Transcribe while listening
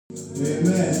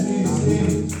Amen.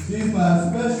 She's my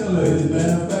special lady,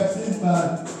 man. In fact,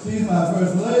 she's my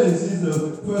first lady. She's the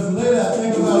first lady I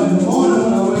think about in the morning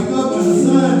when I wake up when the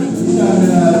sun is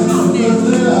shining out. She's the first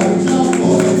lady I reach out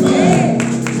for. Amen.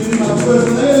 She's my first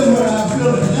lady when I'm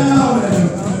feeling down and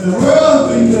the world's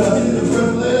being done. She's the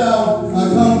first lady I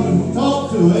come to talk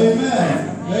to. Amen.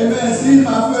 Amen. She's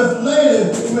my first lady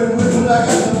when I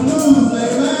got the blues.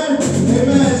 Amen.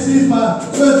 Amen. She's my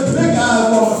first big eye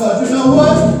woman. Because you know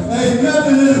what? Ain't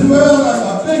nothing in this world like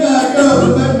a big eye girl to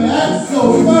make me act so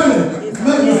funny.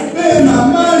 Make me spend my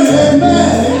money. Amen.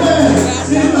 Amen.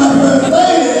 She's my first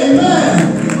lady. Amen.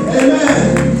 Amen.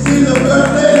 She's the first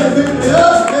lady to pick me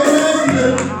up. Amen. She's the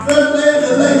first lady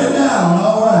to lay me down.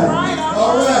 All right.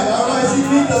 All right. All right. She's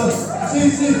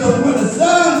the when the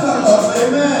sun comes up.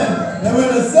 Amen. And when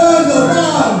the sun goes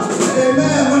down.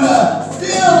 Amen. When I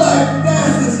feel like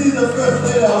dancing, she's the first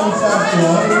lady I reach out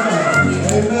for. Amen.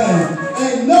 Amen.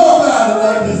 Ain't nobody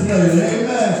like this lady.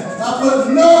 Amen. I put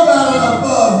nobody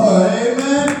above her.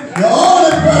 Amen. The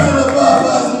only person above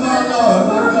us is my Lord,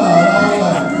 my God.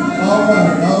 All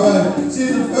right. All right.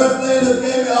 She's the first lady that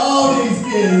gave me all these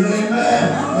kids. Amen.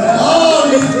 And all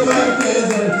these grandkids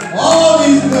and all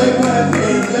these great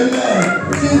grandkids. Amen.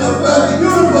 She's the first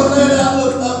beautiful lady I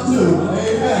look up to.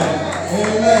 Amen.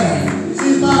 Amen.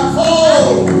 She's my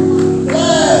cold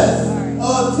glass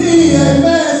of tea.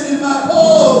 Amen. She's my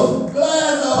cold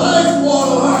glass of ice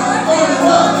water when I'm burning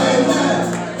up. Amen.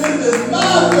 This is my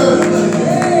first lady.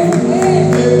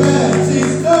 Amen. She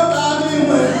stood by me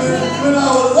when I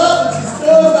was up, and she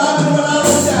stood by me when I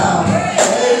was down.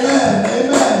 Amen.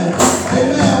 Amen.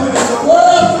 Amen. When the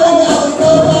world told me I was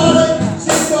nobody,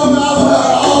 she told me I was her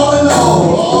all in all.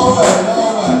 All right.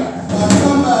 All right. I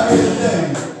come out here today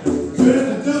to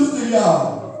introduce to y'all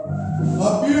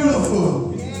a beautiful.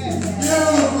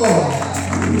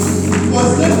 For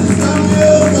 60-some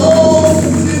years old,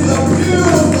 she's a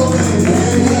beautiful lady.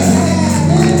 Amen.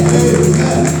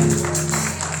 Amen.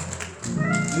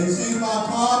 And she's my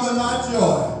calm and my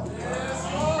joy.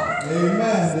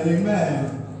 Amen. Amen.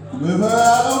 With her, I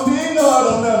don't need no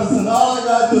other medicine. All I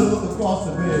got to do is look across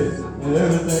the bed, and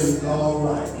everything is all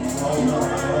right. All right.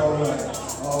 All right.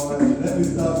 All right. Let me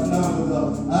stop now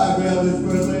because I grab this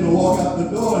first thing to walk out the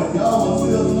door, and y'all won't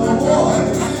see us no more.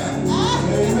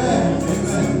 Amen.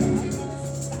 Amen.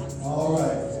 All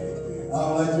right. I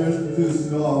would like to introduce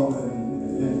you all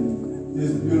and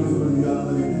this beautiful young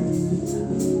lady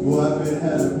who I've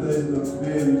had the pleasure of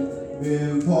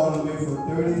being part of me for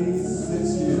 36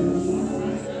 years.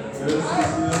 36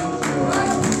 years.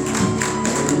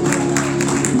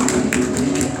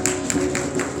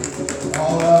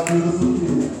 All our beautiful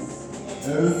kids.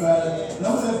 Everybody.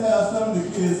 Let's have some of the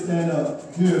kids stand up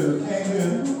here, came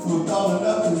here who thought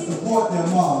enough to support their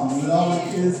mom. When all the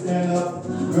kids stand up,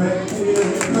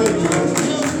 grandkids and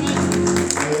great-grandkids.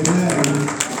 Amen.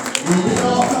 When we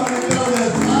all come together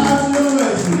as 5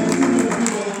 generations, there's too many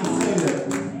people that can say that.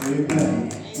 Amen.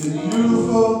 This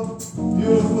beautiful,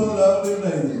 beautiful, lovely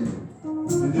lady.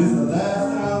 And this is the last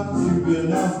time she will be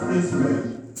announced this way.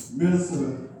 Minister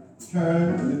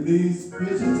Karen Denise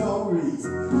Pigeon-Toe Reed.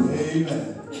 Amen.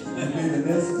 And be the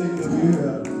next speaker we hear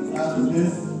out of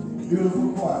this beautiful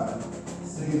choir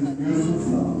singing this beautiful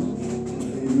song.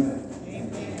 Amen.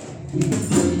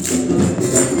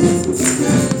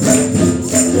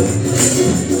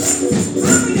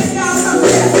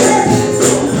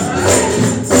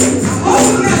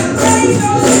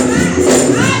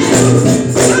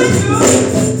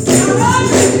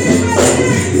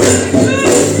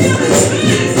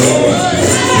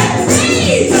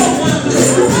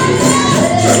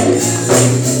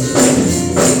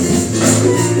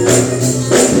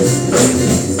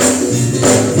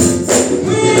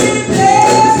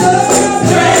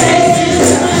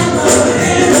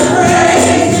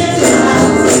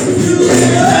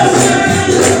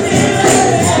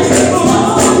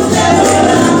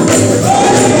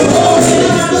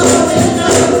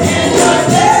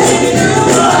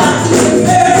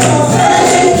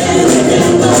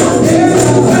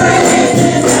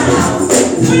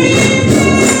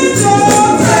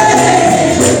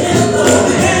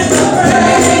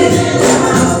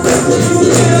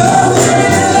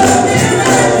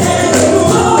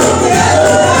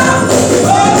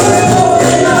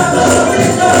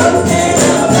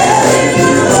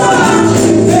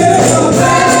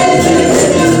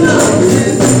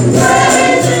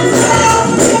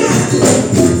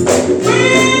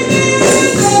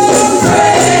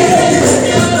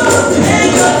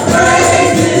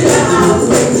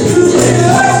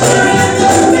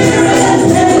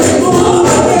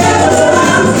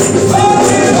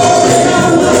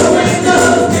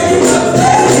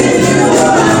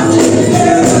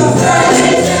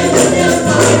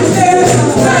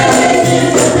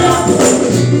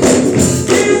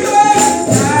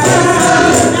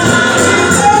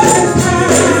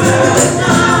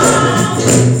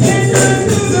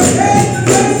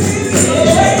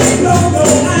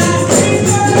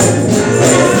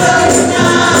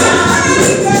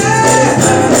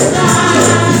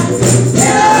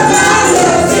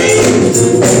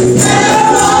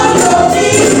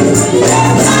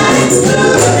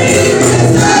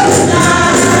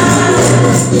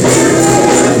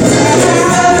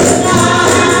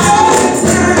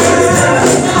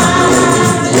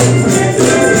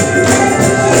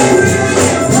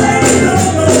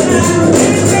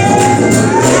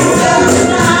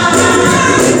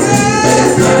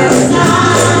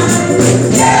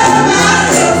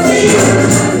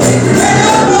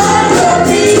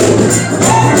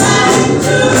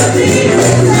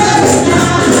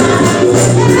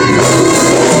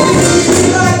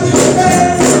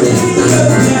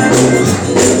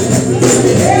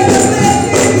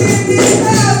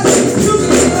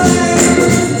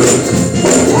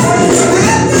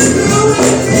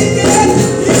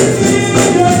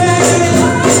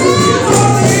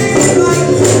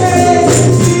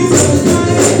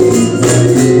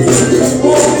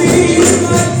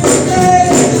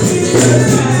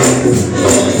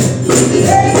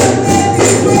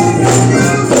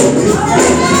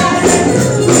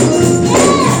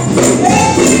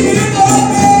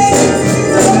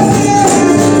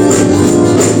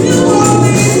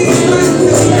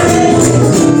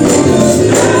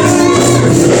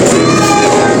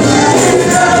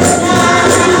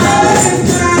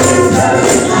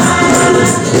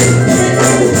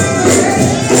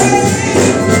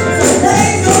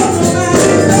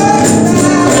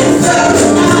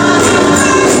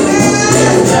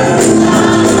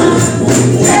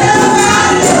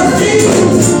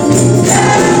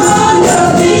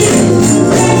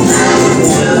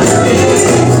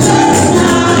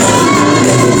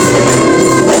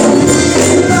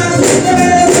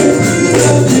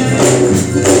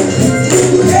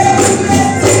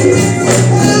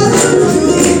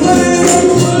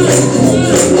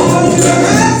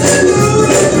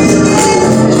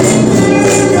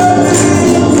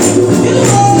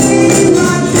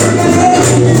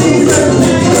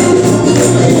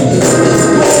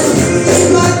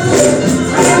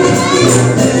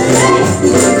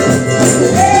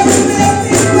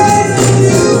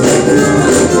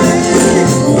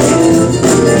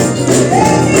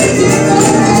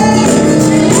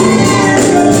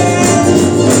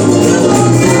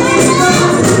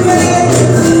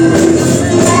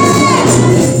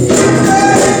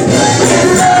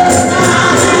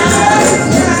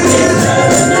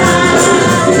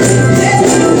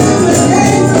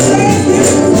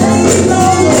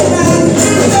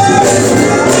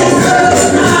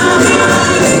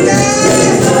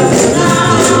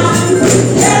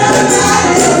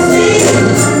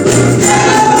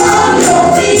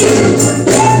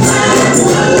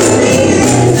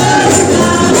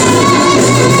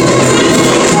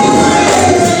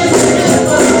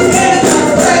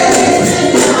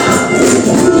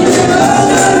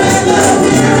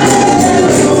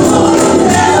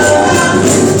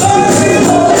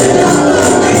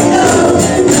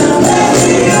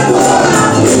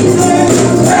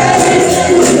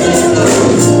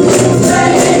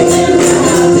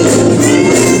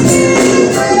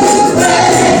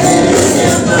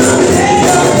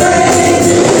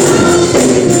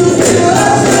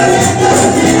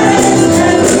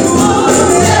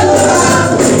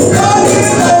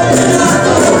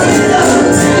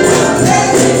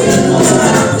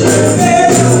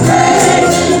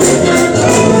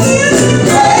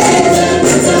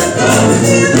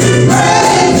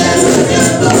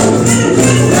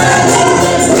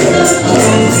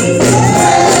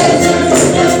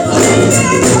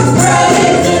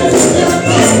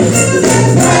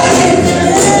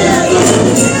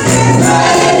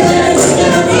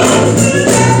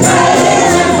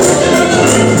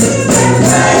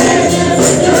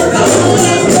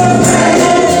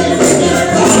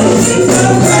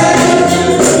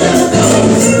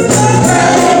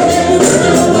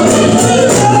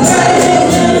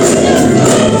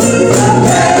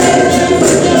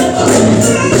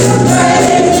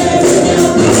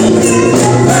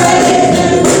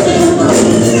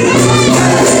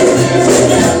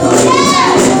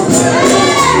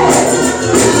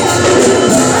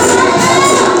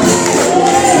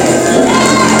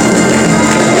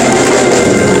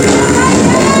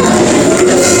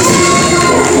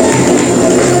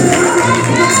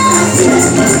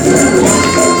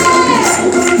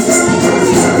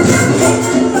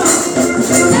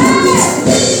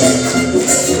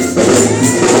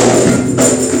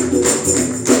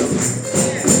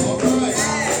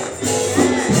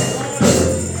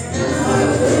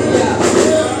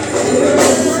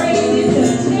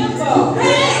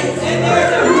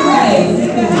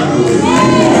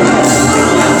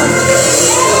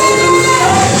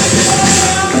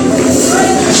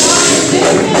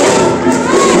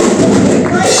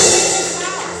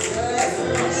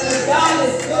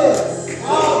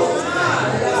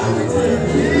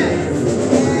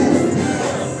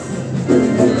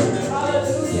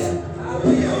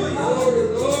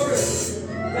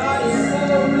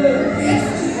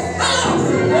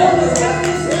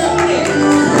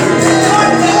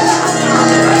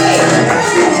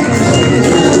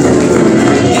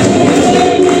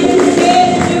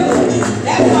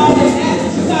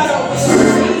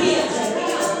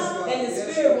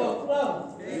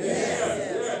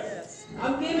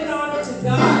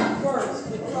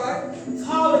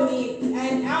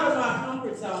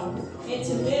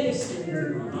 into ministry.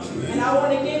 And I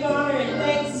want to give honor and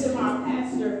thanks to my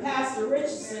pastor, Pastor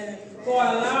Richardson, for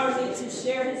allowing me to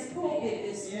share his pulpit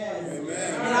this morning.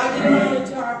 And I give honor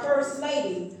to our First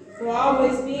Lady for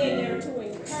always being there to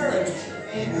encourage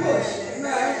and push.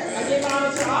 I give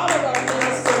honor to all of our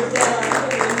ministers that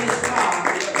are here in this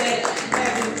car that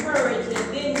have encouraged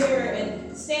and been here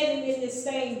and standing in this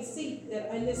same seat,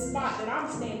 in this spot that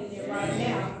I'm standing in right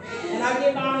now. And I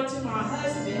give honor to my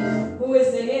husband, who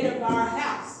is the head of our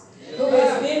house, who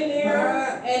has been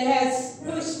there and has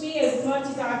pushed me as much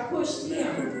as I pushed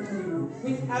him.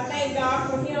 I thank God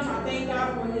for him. I thank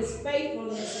God for his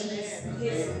faithfulness and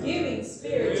his giving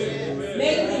spirit to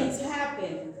make things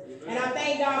happen. And I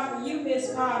thank God for you,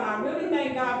 Miss Carl. I really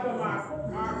thank God for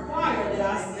our choir that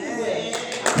I sing with.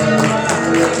 I thank God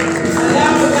for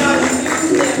allowing God to use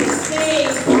them to sing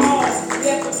all. We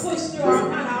have to push through all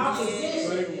kind of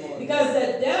opposition because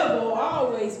the devil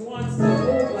always wants to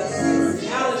move us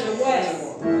out of the way.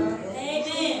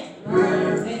 Amen.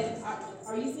 And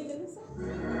are you singing this song?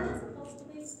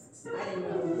 I didn't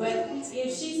know. But if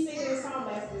she's singing this song,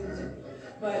 that's good too.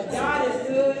 But God is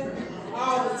good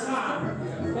all the time.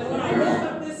 But when I woke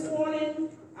up this morning,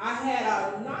 I had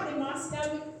a knot in my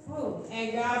stomach.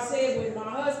 And God said when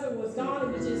my husband was gone,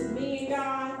 it was just me and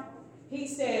God. He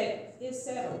said, it's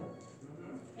settled.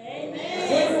 Amen.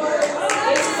 Good word,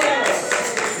 it's settled.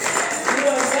 You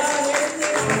have done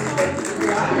everything I told you to do.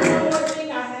 I know one thing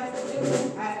I have to do.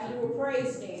 I have to do a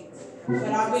praise dance.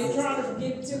 But I've been trying to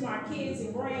give it to my kids and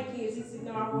grandkids. He said,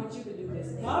 no, I want you to do this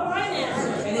thing. All right now.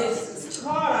 And it's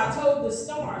called I Told the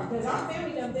Storm, because our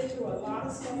family done been through a lot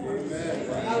of storms.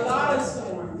 A lot of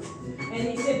storms. And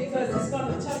he said, because it's going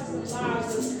to touch the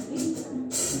lives of people.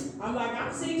 I'm like,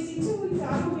 I'm 62. He said,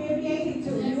 I don't care if you're 82.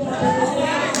 You want to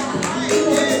understand?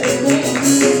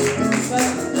 But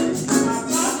my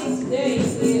topic today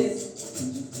is,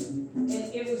 and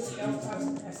it was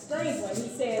a strange one. He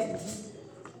said,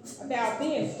 about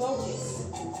being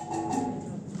focused. I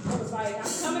was like,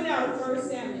 I'm coming out of 1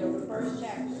 Samuel, the first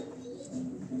chapter.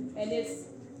 And it's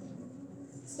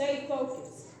stay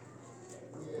focused.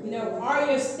 You know, are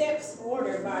your steps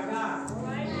ordered by God?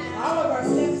 All of our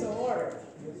steps are ordered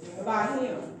by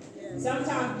Him.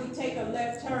 Sometimes we take a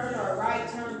left turn or a right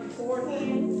turn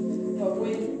beforehand. But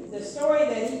when the story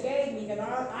that He gave me, because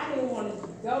I didn't want to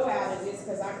go out of this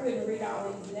because I couldn't read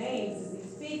all these names as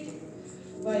He's speaking.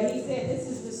 But he said, this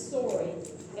is the story.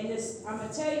 And this, I'm going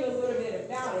to tell you a little bit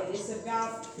about it. It's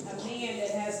about a man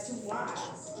that has two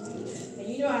wives. And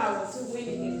you know how when two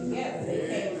women get together, they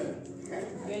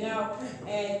can't, you know.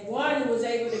 And one was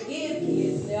able to give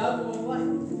kids, the other one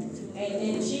wasn't.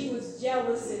 And she was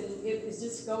jealous, and it was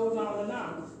just going on and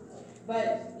on.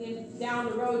 But down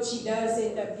the road, she does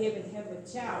end up giving him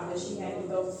a child, but she had to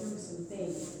go through some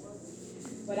things.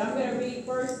 But I'm going to read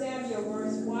 1 Samuel,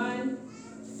 verse 1.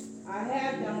 I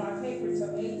have on my paper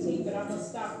till 18, but I'm going to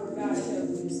stop where God tells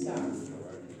me to stop.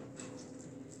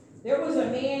 There was a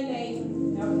man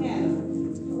named Elkanah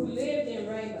who lived in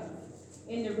Ramah,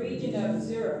 in the region of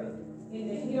Zerah, in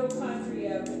the hill country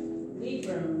of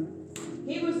Ephraim.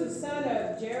 He was the son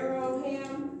of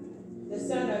Jeroham, the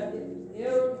son of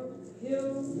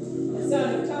the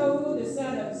son of Tohu, the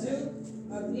son of Zuk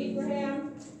of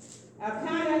Ephraim.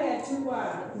 Elkanah had two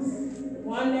wives.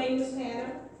 One name was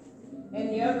Hannah, and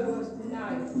the other was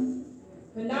Peninnah.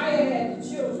 Peninnah had the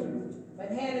children, but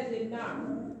Hannah did not.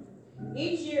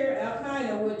 Each year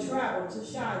Elkanah would travel to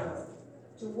Shiloh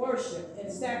to worship and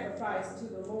sacrifice to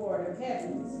the Lord of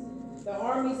heavens. The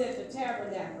armies at the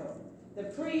tabernacle, the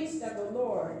priests of the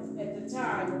Lord at the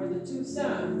time were the two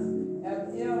sons of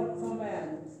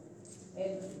Elkanah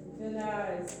and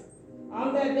Phinehas.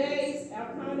 On their days,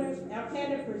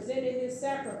 Elkanah presented his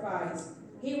sacrifice.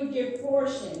 He would give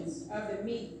portions of the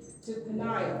meat to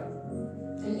Peninnah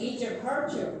and each of her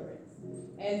children.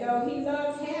 And though he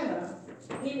loved Hannah,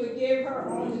 he would give her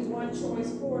only one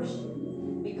choice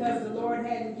portion because the Lord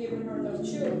hadn't given her no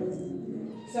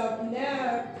children. So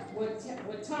Peninnah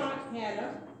would taunt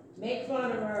Hannah, make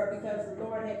fun of her because the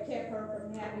Lord had kept her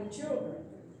from having children.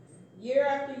 Year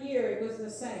after year, it was the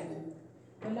same.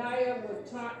 Peninnah would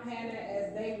taunt Hannah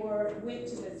as they went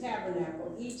to the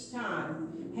tabernacle. Each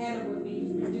time, Hannah would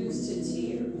be reduced to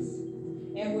tears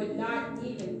and would not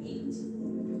even eat.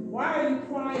 Why are you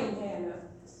crying, Hannah?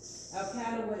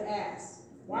 Elkanah would ask.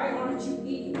 Why aren't you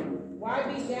eating? Why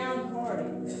be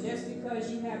downhearted just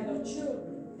because you have no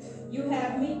children? You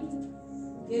have me.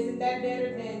 Isn't that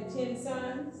better than 10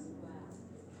 sons?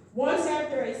 Once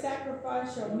after a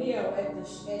sacrificial meal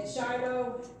at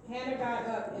Shiloh, Hannah got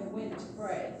up and went to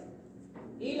pray.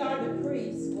 Eli the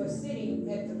priest was sitting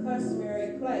at the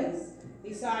customary place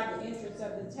beside the entrance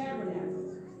of the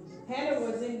tabernacle. Hannah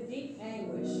was in deep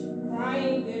anguish,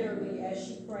 crying bitterly as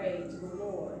she prayed to the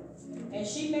Lord. And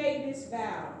she made this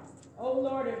vow, O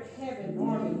Lord of heaven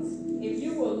armies, if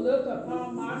you will look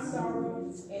upon my sorrow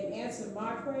and answer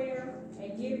my prayer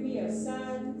and give me a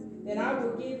son, then I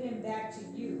will give him back to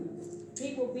you.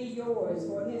 He will be yours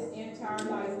for his entire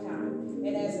lifetime,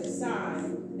 and as a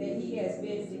sign that he has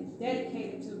been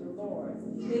dedicated to the Lord.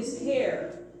 His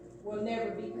hair will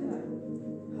never be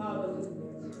cut. Hallelujah.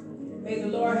 May the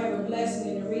Lord have a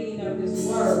blessing in the reading of this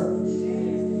word.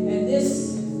 And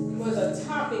this was a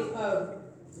topic of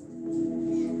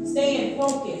staying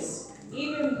focused.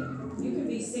 Even, you can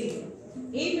be seated.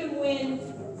 Even when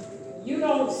you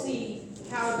don't see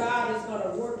how God is going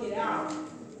to work it out,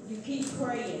 you keep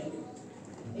praying.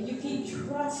 And you keep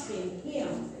trusting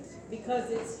him. Because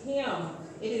it's him.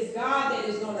 It is God that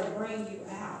is going to bring you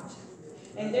out.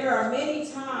 And there are many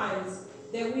times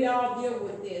that we all deal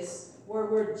with this, where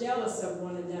we're jealous of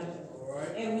one another.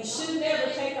 Right. And we should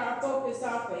never take our focus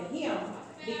off of him,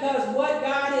 because what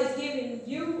God has given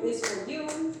you is for you,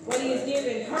 what he has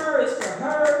given her is for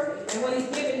her, and what he's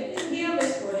given him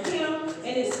is for him,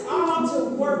 and it's all to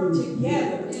work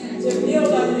together to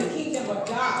build up the kingdom of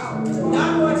God.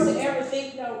 Not for us to ever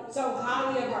think so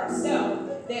highly of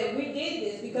ourselves that we did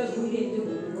this because we didn't do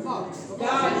it.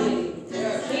 God did it.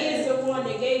 He is the one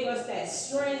that gave us that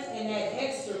strength and that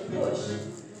extra push.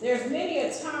 There's many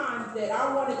a time that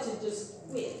I wanted to just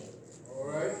quit. All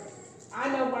right. I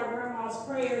know my grandma's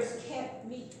prayers kept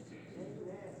me,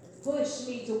 pushed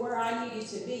me to where I needed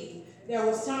to be. There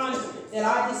was times that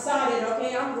I decided,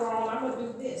 okay, I'm grown, I'm going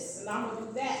to do this, and I'm going to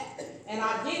do that. And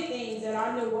I did things that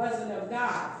I knew wasn't of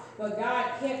God. But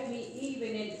God kept me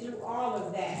even and through all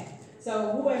of that.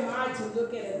 So who am I to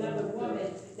look at another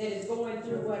woman that is going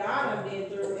through what I've been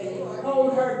through and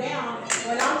hold her down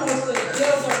when I'm supposed to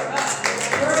build her up,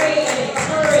 pray and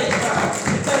encourage her?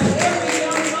 Because every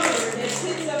young mother that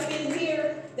sits up in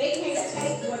here, they can't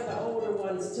take what the older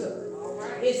ones took.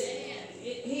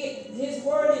 His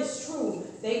word is true.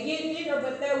 They get bigger,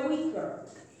 but they're weaker.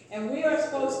 And we are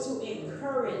supposed to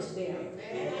encourage them.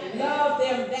 Love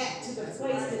them back to the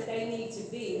place that they need to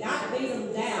be. Not beat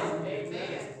them down.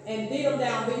 And beat them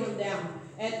down.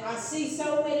 And I see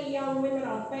so many young women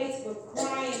on Facebook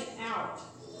crying out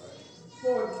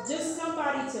for just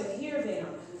somebody to hear them.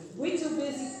 We're too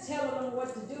busy telling them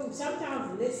what to do.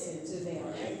 Sometimes listen to them.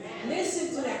 Listen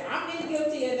to them. I've been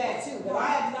guilty of that too. But I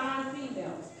have 9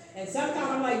 females. And sometimes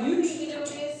I'm like, you need to do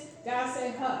this. God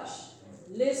said, hush.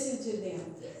 Listen to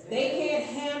them. They can't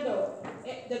handle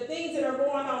the things that are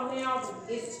going on now.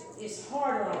 It's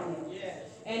harder on them.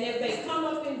 And if they come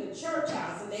up in the church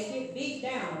house and they get beat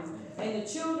down, and the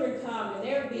children come and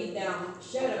they're beat down,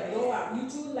 shut up, go out, you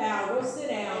too loud, go sit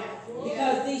down,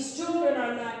 because these children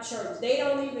are not church. They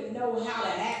don't even know how to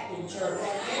act in church.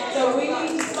 So we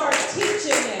need to start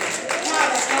teaching them how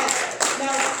to act.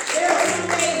 Now, there are some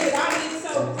days that I get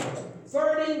so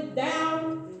burdened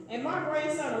down, and my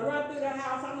grandson will run through the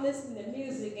house, I'm listening to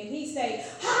music, and he say,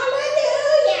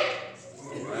 hallelujah!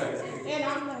 And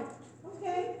I'm like,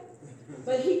 okay.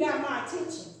 But he got my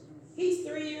attention. He's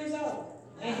 3 years old.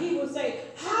 And he will say,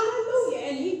 hallelujah.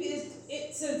 And he is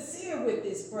sincere with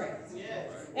this praise.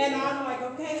 And I'm like,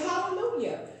 okay,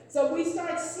 hallelujah. So we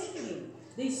start singing.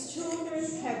 These children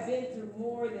have been through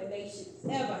more than they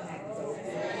should ever have to go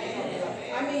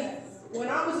through. I mean, when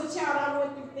I was a child, I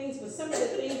went through things, but some of the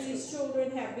things these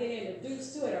children have been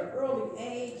introduced to at an early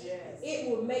age, it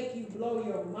will make you blow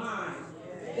your mind.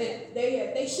 That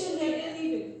they shouldn't have been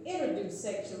even introduced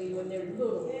sexually when they're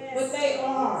little, but they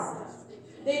are.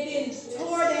 They've been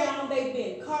tore down, they've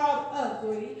been called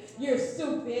ugly, you're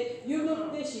stupid, you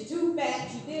look this, you're too fat,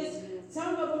 you this.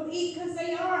 Some of them eat because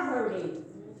they are hurting.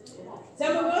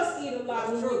 Some of us eat a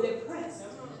lot when we're depressed.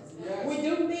 We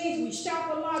do things, we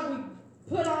shop a lot, we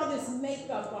put all this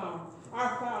makeup on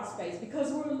our false face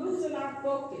because we're losing our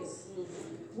focus.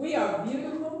 We are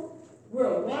beautiful,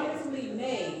 we're wonderfully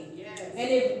made. And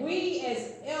if we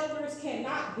as elders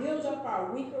cannot build up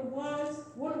our weaker ones,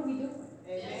 what are we doing?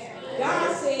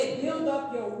 God said, build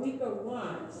up your weaker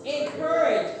ones.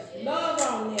 Encourage, love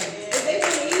on them. If they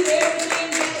can eat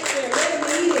everything back there, let them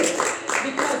eat it.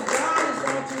 Because God is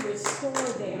going to restore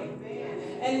them.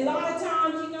 And a lot of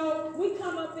times, we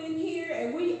come up in here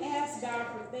and we ask God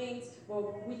for things,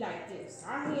 but we like this.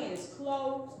 Our hand is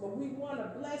closed, but we want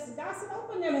a blessing. God said,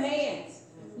 open them hands.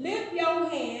 Lift your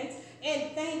hands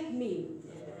and thank me.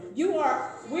 We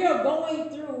are going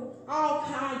through all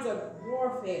kinds of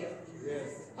warfare.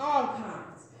 Yes. All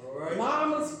kinds. All right.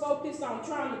 Mom is focused on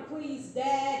trying to please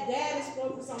dad. Dad is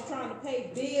focused on trying to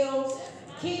pay bills.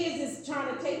 Kids is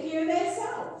trying to take care of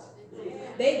themselves.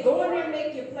 They go in there and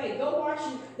make you play. Go watch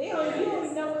you. You don't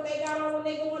even know what they got on when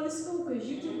they go into school because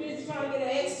you too busy trying to get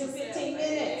an extra 15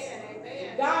 minutes.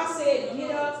 God said,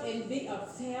 get up and be a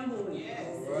family.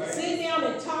 Sit down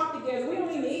and talk together. We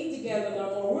don't even eat together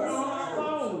no more. We're on our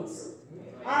phones.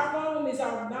 Our phone is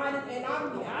our mind, and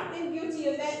I've been guilty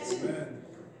of that too.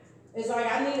 It's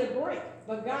like I need a break.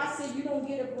 But God said you don't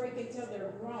get a break until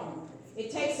they're grown. It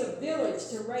takes a village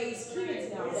to raise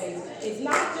kids nowadays. It's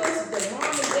not just the mom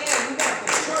and dad. You got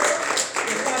the church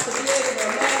that's got to be able to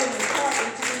allow them to talk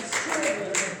into these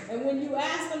children. And when you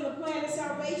ask them the plan of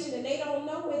salvation and they don't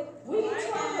know it, we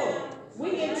in trouble.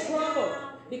 We in trouble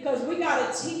because we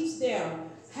got to teach them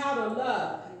how to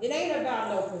love. It ain't about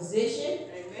no position.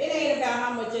 It ain't about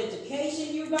how much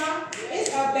education you got. It's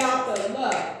about the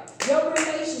love. Your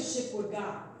relationship with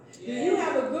God. Do you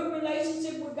have a good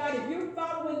relationship with God? If you're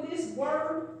following this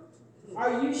word,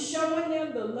 are you showing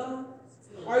them the love?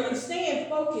 Are you staying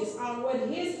focused on what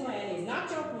His plan is,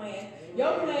 not your plan?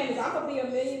 Your plan is, I'm going to be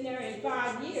a millionaire in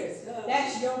 5 years.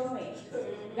 That's your plan.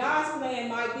 God's plan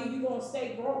might be you're going to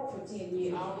stay broke for 10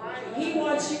 years. He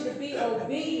wants you to be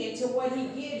obedient to what He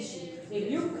gives you.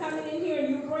 If you're coming in here and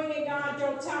you're bringing God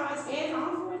your tithes and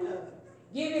offering,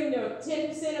 give Him your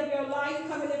 10% of your life,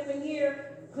 coming up in here,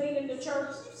 cleaning the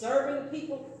church, serving the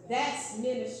people, that's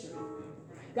ministry.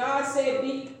 God said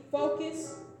be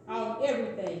focused on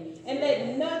everything and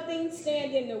let nothing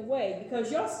stand in the way because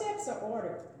your steps are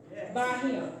ordered by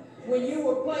Him. When you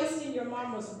were placed in your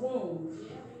mama's womb,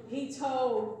 He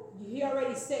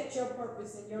already set your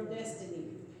purpose and your destiny.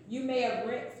 You may have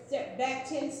stepped back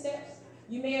 10 steps.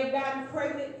 You may have gotten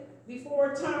pregnant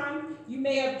before time. You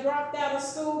may have dropped out of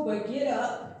school, but get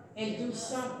up and do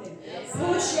something.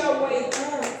 Push your way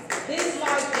through this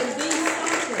life and be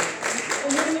something.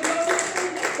 And when you go to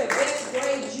school, get the best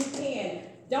grades you can.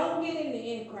 Don't get in the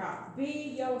in crowd.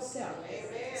 Be yourself.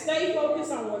 Amen. Stay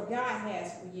focused on what God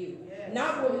has for you. Yes.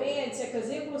 Not what man said, because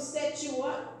it will set you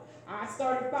up. I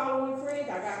started following friends.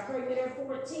 I got pregnant at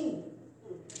 14.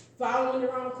 Following the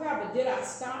wrong crowd. But did I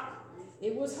stop?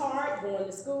 It was hard going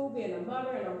to school, being a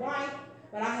mother and a wife,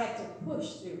 but I had to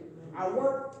push through. I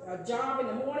worked a job in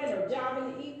the morning or a job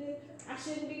in the evening. I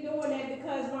shouldn't be doing that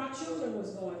because my children was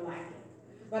going lacking.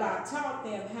 But I taught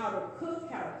them how to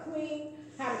cook, how to clean,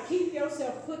 how to keep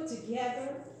yourself put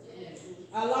together.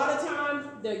 A lot of times,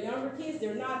 the younger kids, they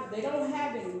don't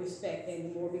have any respect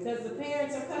anymore because the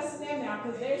parents are cussing them out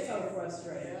because they're so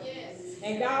frustrated.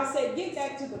 And God said, get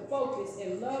back to the focus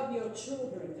and love your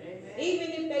children. Even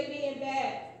if they being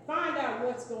bad, find out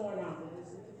what's going on.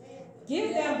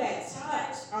 Give them that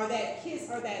touch or that kiss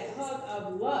or that hug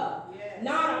of love.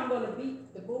 Not I'm going to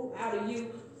beat the bull out of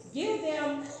you. Give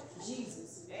them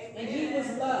Jesus. And He was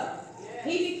love.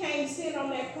 He became sin on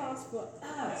that cross for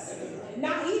us.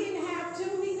 Now, He didn't have to.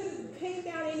 He could have came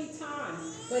down any time.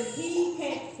 But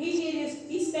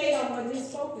He stayed on what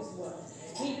His focus was.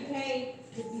 He became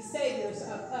to be saviors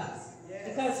of us.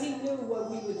 Because He knew what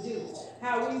we would do.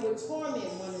 How we would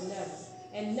torment one another.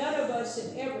 And none of us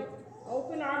should ever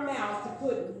open our mouth to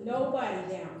put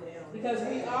nobody down. Because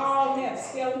we all have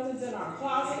skeletons in our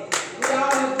closet. We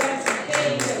all have done some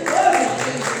things that wasn't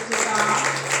pleasing to God.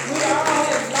 We all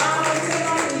have lies in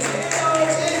our ears.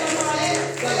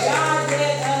 But God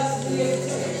let us live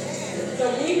too.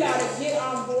 So we got to get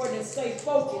on board and stay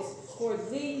focused for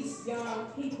these young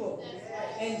people.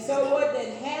 And so what that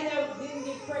Hannah didn't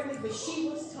get pregnant, but she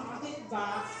was taunted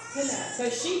by Penina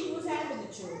because she was having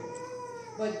the children.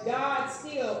 But God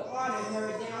still honored her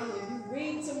down. If you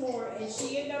read some more, and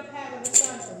she ended up having a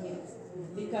son from Him.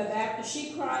 Because after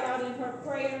she cried out in her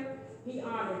prayer, He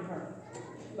honored her.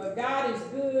 But God is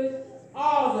good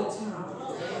all the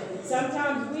time.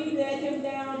 Sometimes we let Him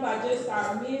down by just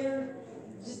our mere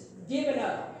just giving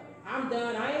up. I'm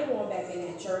done. I ain't going back in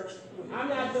that church. I'm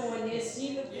not doing this.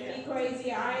 She looked at me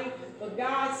crazy. But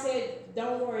God said,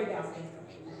 don't worry about me.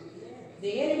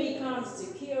 The enemy comes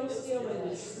to kill, steal, and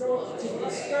destroy, to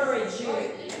discourage you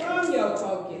from your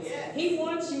focus. He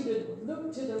wants you to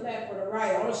look to the left or the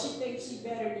right. Oh, she thinks she's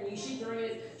better than you.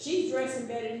 She's dressing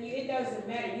better than you. It doesn't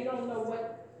matter. You don't know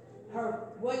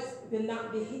what's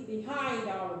behind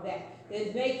all of that.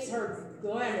 That makes her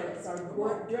glamorous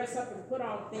or dress up and put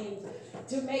on things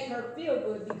to make her feel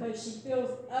good because she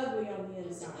feels ugly on the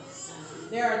inside.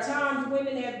 There are times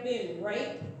women have been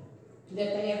raped,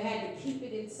 that they have had to keep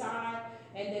it inside,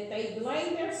 and that they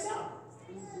blame themselves.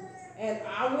 And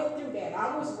I went through that.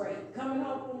 I was raped, coming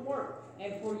home from work.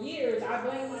 And for years, I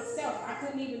blamed myself. I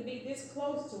couldn't even be this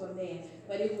close to a man.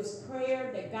 But it was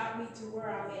prayer that got me to where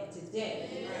I'm at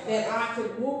today. That I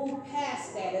could move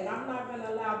past that. And I'm not going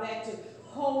to allow that to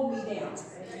hold me down.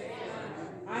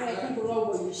 I had people, oh,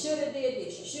 well, you should have did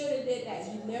this, you should have did that.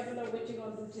 path. You never know what you're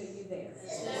going to do till you're there.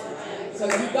 So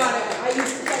you got to, I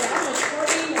used to say, I'm going to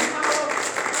scream and holler.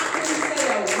 I couldn't say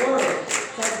a word.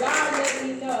 So God let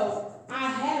me know, I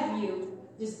have you,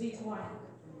 just be quiet.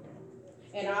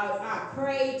 And I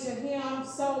prayed to him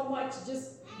so much,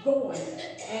 just going.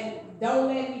 And don't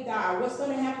let me die. What's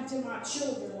going to happen to my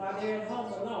children while they're at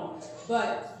home alone?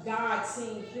 But God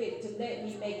seemed fit to let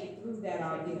me make it through that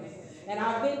ordeal. And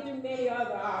I've been through many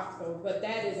other obstacles, but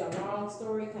that is a long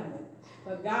story coming.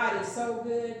 But God is so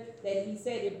good that he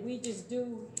said if we just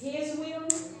do his will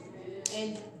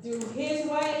and do his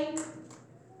way,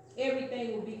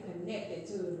 everything will be connected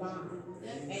to the vine.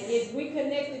 And if we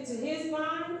connected to his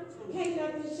vine, can't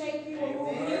nothing shake you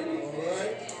or move you.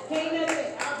 Can't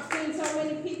nothing. I've seen so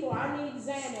many people, I need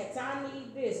Xanax, I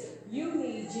need this. You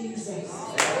need Jesus.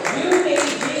 You need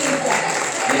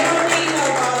Jesus. You don't need no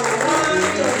bottle of wine,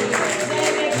 you don't need no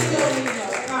Xanax, you don't need no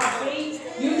coffee.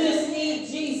 You just need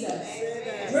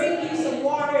Jesus. Drink you some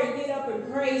water and get up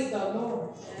and praise the Lord.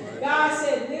 God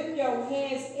said lift your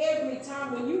hands every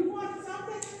time. When you want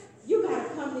something, you got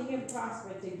to come to him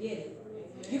prosper to get it.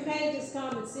 You can't just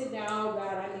come and sit down, oh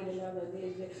God, I need another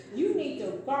this. You need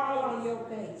to fall on your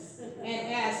face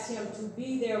and ask him to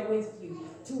be there with you,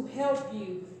 to help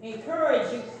you,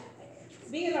 encourage you.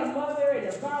 Being a mother and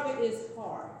a father is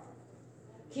hard.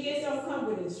 Kids don't come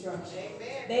with instruction.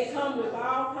 They come with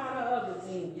all kind of other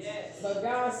things. But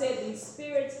God said these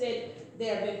spirits that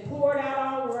have been poured out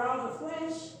all over all the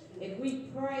flesh, if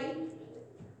we pray,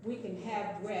 we can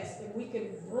have rest and we can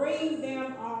bring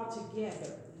them all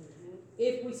together.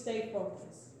 If we stay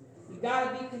focused. You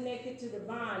got to be connected to the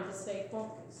vine to stay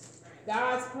focused.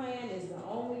 God's plan is the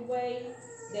only way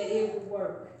that it will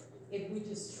work. If we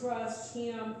just trust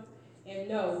him and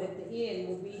know that the end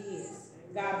will be his.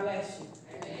 God bless you.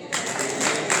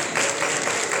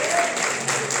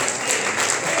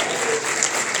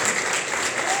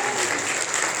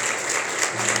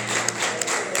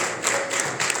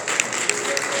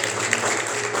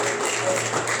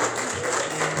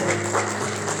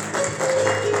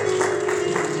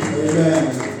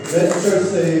 Amen. Let the church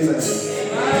say amen.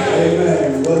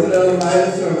 Amen. Wasn't that a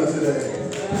mighty sermon today?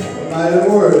 A mighty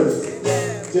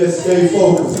words. Just stay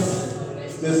focused.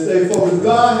 Just stay focused.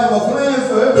 God have a plan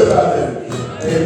for everybody.